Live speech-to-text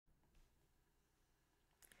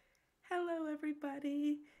Hello,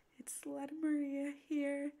 everybody. It's Letta Maria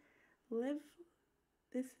here. Live.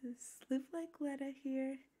 This is Live Like Letta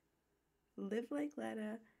here. Live Like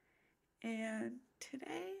Letta. And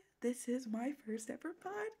today, this is my first ever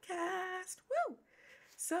podcast. Woo!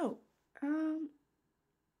 So, um,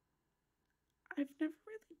 I've never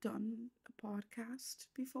really done a podcast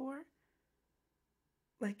before.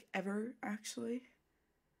 Like, ever, actually.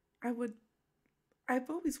 I would, I've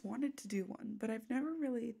always wanted to do one, but I've never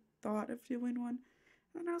really thought of doing one.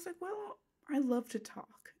 And I was like, well, I love to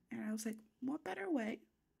talk. And I was like, what better way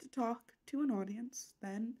to talk to an audience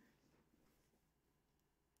than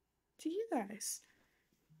to you guys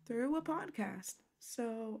through a podcast?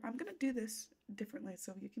 So I'm going to do this differently.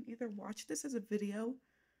 So you can either watch this as a video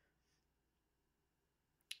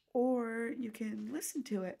or you can listen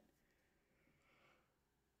to it.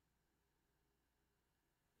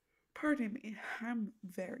 Pardon me, I'm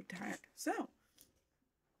very tired. So,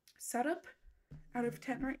 setup out of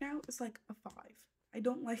 10 right now is like a 5. I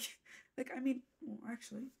don't well,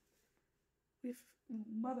 actually, if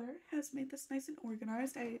mother has made this nice and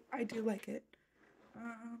organized, I do like it.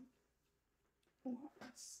 Um,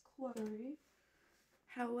 less cluttery.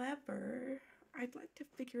 However, I'd like to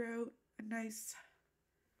figure out a nice,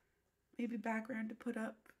 maybe background to put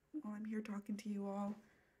up while I'm here talking to you all.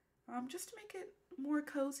 Just to make it more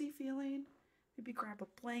cozy feeling. Maybe grab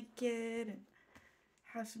a blanket and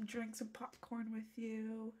have some drinks and popcorn with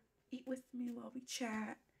you. Eat with me while we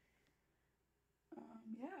chat.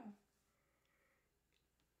 Yeah.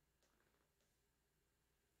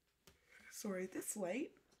 Sorry, this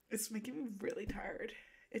light is making me really tired.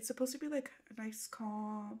 It's supposed to be like a nice,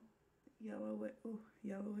 calm,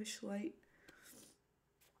 yellowish light,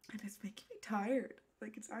 and it's making me tired.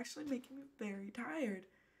 Like, it's actually making me very tired.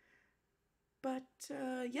 But,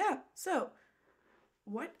 yeah, so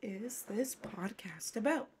what is this podcast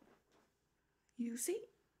about? You see,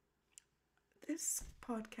 this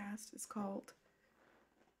podcast is called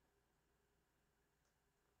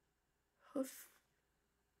Hoof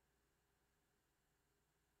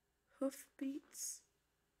Hoofbeats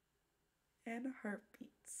and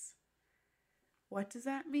Heartbeats. What does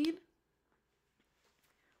that mean?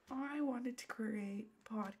 I wanted to create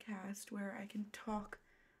a podcast where I can talk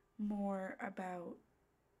more about,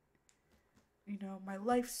 my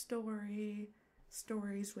life story,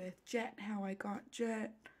 stories with Jet, how I got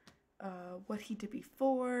Jet, what he did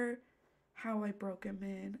before, how I broke him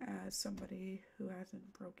in as somebody who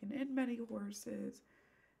hasn't broken in many horses,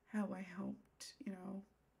 how I helped,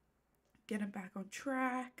 get him back on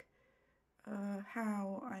track,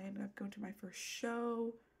 how I ended up going to my first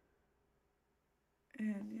show,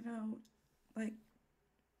 and, like,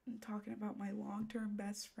 talking about my long-term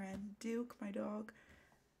best friend, Duke, my dog,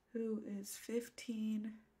 who is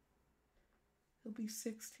 15. He'll be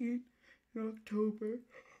 16 in October.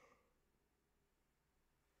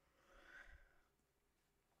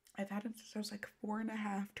 I've had him since I was like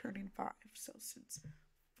 4.5, turning 5, so since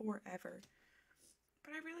forever.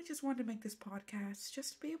 But I really just wanted to make this podcast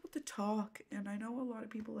just to be able to talk. And I know a lot of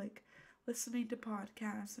people like listening to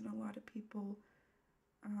podcasts, and a lot of people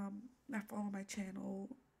that follow my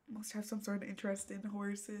channel must have some sort of interest in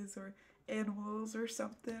horses or animals or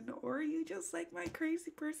something, or you just like my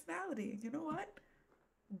crazy personality. And you know what?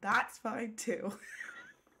 That's fine too.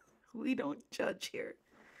 We don't judge here.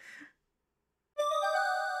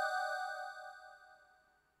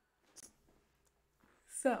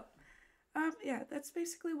 So, yeah, that's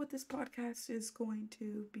basically what this podcast is going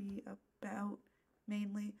to be about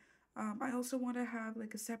mainly. I also want to have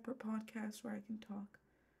like a separate podcast where I can talk,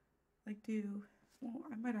 well,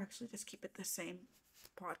 I might actually just keep it the same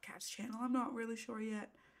podcast channel. I'm not really sure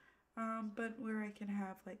yet. But where I can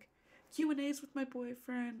have like Q&As with my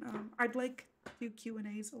boyfriend. I'd like to do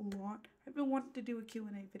Q&As a lot. I've been wanting to do a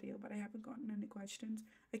Q&A video, but I haven't gotten any questions.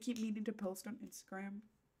 I keep meaning to post on Instagram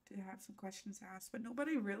to have some questions asked, but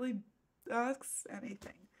nobody really asks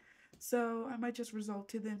anything. So I might just resort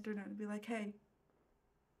to the internet and be like, hey,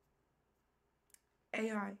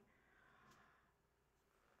 AI,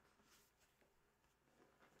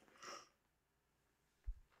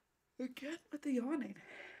 again with the yawning.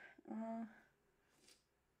 Uh,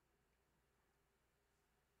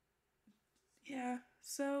 yeah,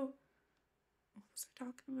 so what was I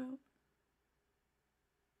talking about?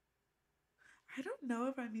 I don't know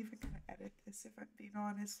if I'm even gonna edit this, if I'm being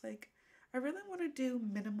honest. Like, I really want to do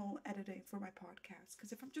minimal editing for my podcast,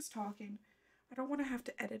 because if I'm just talking, I don't want to have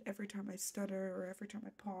to edit every time I stutter or every time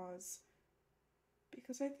I pause,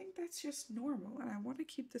 because I think that's just normal, and I want to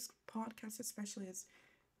keep this podcast especially as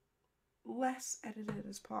less edited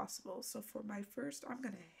as possible. So for my first, I'm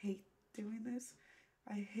gonna hate doing this.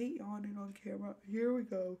 I hate yawning on camera. Here we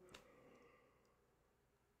go.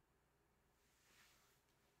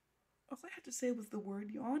 All I had to say was the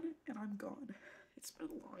word yawn, and I'm gone. It's been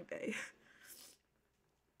a long day.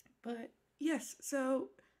 But yes, so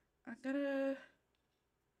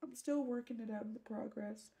I'm still working it out in the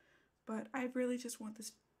progress, but I really just want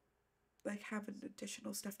this, like, having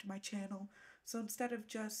additional stuff to my channel. So instead of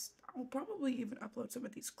just, I'll probably even upload some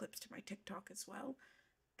of these clips to my TikTok as well.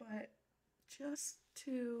 But just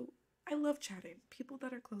to, I love chatting. People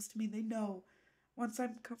that are close to me, they know once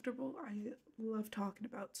I'm comfortable, I love talking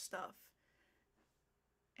about stuff.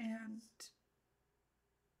 And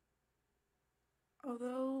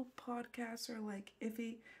although podcasts are like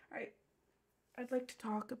iffy, I I'd like to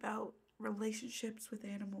talk about relationships with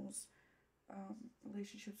animals,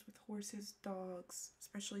 relationships with horses, dogs,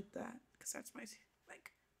 especially that, because that's my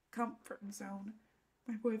like comfort zone.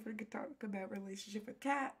 My boyfriend could talk about relationship with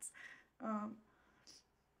cats, um,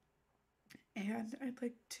 and I'd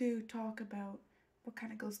like to talk about what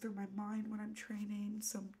kind of goes through my mind when I'm training,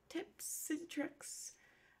 some tips and tricks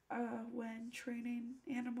when training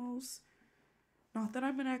animals. Not that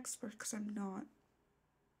I'm an expert, because I'm not.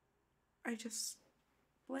 I just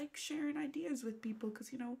like sharing ideas with people,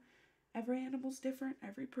 because, every animal's different,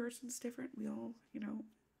 every person's different. We all,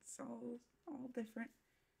 it's all different.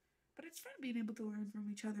 But it's fun being able to learn from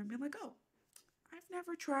each other and being like, oh, I've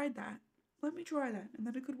never tried that. Let me try that. And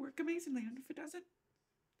then it could work amazingly. And if it doesn't,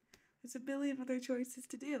 there's a billion other choices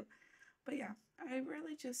to do. But yeah, I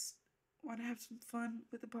really just want to have some fun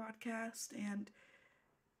with the podcast and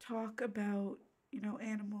talk about,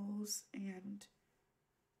 animals and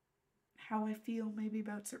how I feel maybe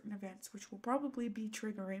about certain events, which will probably be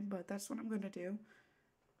triggering, but that's what I'm going to do.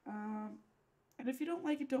 And if you don't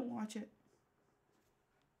like it, don't watch it.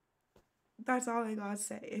 That's all I gotta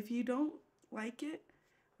say. If you don't like it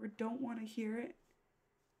or don't want to hear it,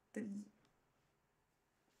 then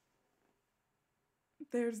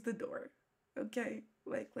there's the door. Okay?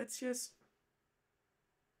 Like, let's just.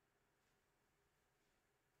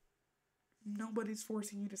 Nobody's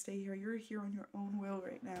forcing you to stay here. You're here on your own will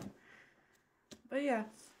right now. But yeah,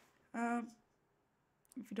 if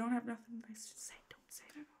you don't have nothing nice to say, don't say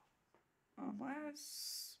it at all.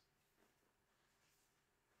 Unless.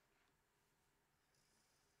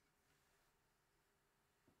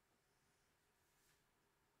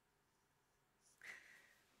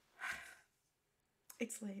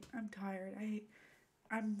 It's late. I'm tired.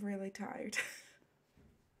 I'm really tired.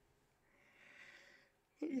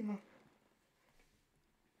 Yeah.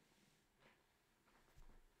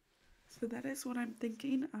 So that is what I'm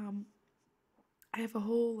thinking. I have a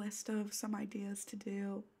whole list of some ideas to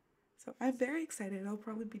do. So I'm very excited. I'll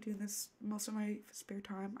probably be doing this most of my spare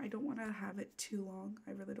time. I don't want to have it too long.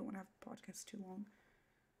 I really don't want to have the podcast too long.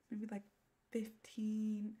 Maybe like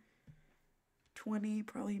 15, 20,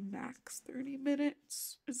 probably max 30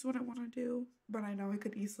 minutes is what I want to do. But I know I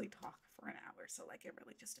could easily talk for an hour, so like it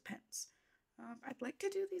really just depends. I'd like to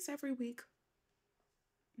do these every week.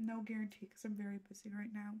 No guarantee, because I'm very busy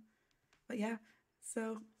right now. But yeah,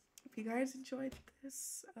 so if you guys enjoyed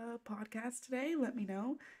this podcast today, let me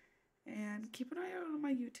know. And keep an eye out on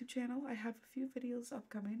my YouTube channel. I have a few videos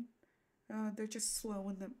upcoming. They're just slow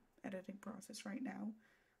in the editing process right now.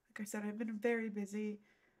 Like I said, I've been very busy.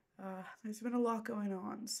 There's been a lot going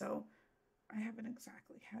on, so I haven't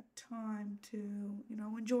exactly had time to,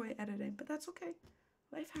 enjoy editing. But that's okay.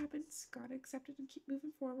 Life happens. Gotta accept it and keep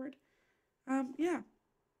moving forward. Yeah.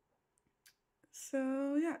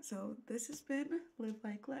 So this has been Live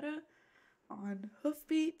Like Letta on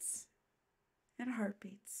Hoofbeats and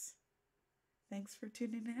Heartbeats. Thanks for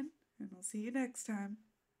tuning in, and I'll see you next time.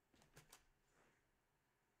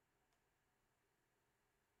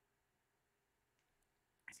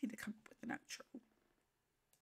 I need to come up with an outro.